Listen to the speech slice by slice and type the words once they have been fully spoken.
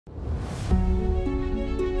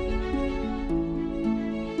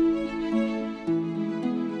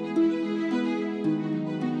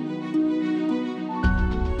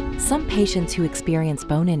Some patients who experience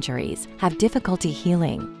bone injuries have difficulty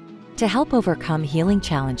healing. To help overcome healing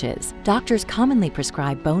challenges, doctors commonly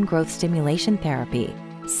prescribe bone growth stimulation therapy,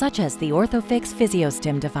 such as the Orthofix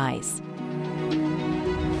PhysioStim device.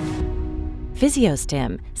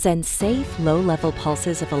 PhysioStim sends safe, low-level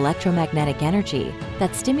pulses of electromagnetic energy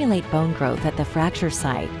that stimulate bone growth at the fracture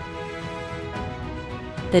site.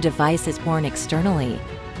 The device is worn externally,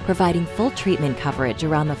 providing full treatment coverage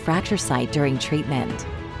around the fracture site during treatment.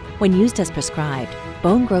 When used as prescribed,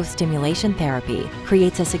 bone growth stimulation therapy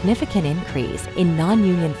creates a significant increase in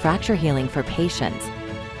non-union fracture healing for patients,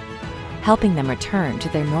 helping them return to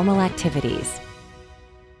their normal activities.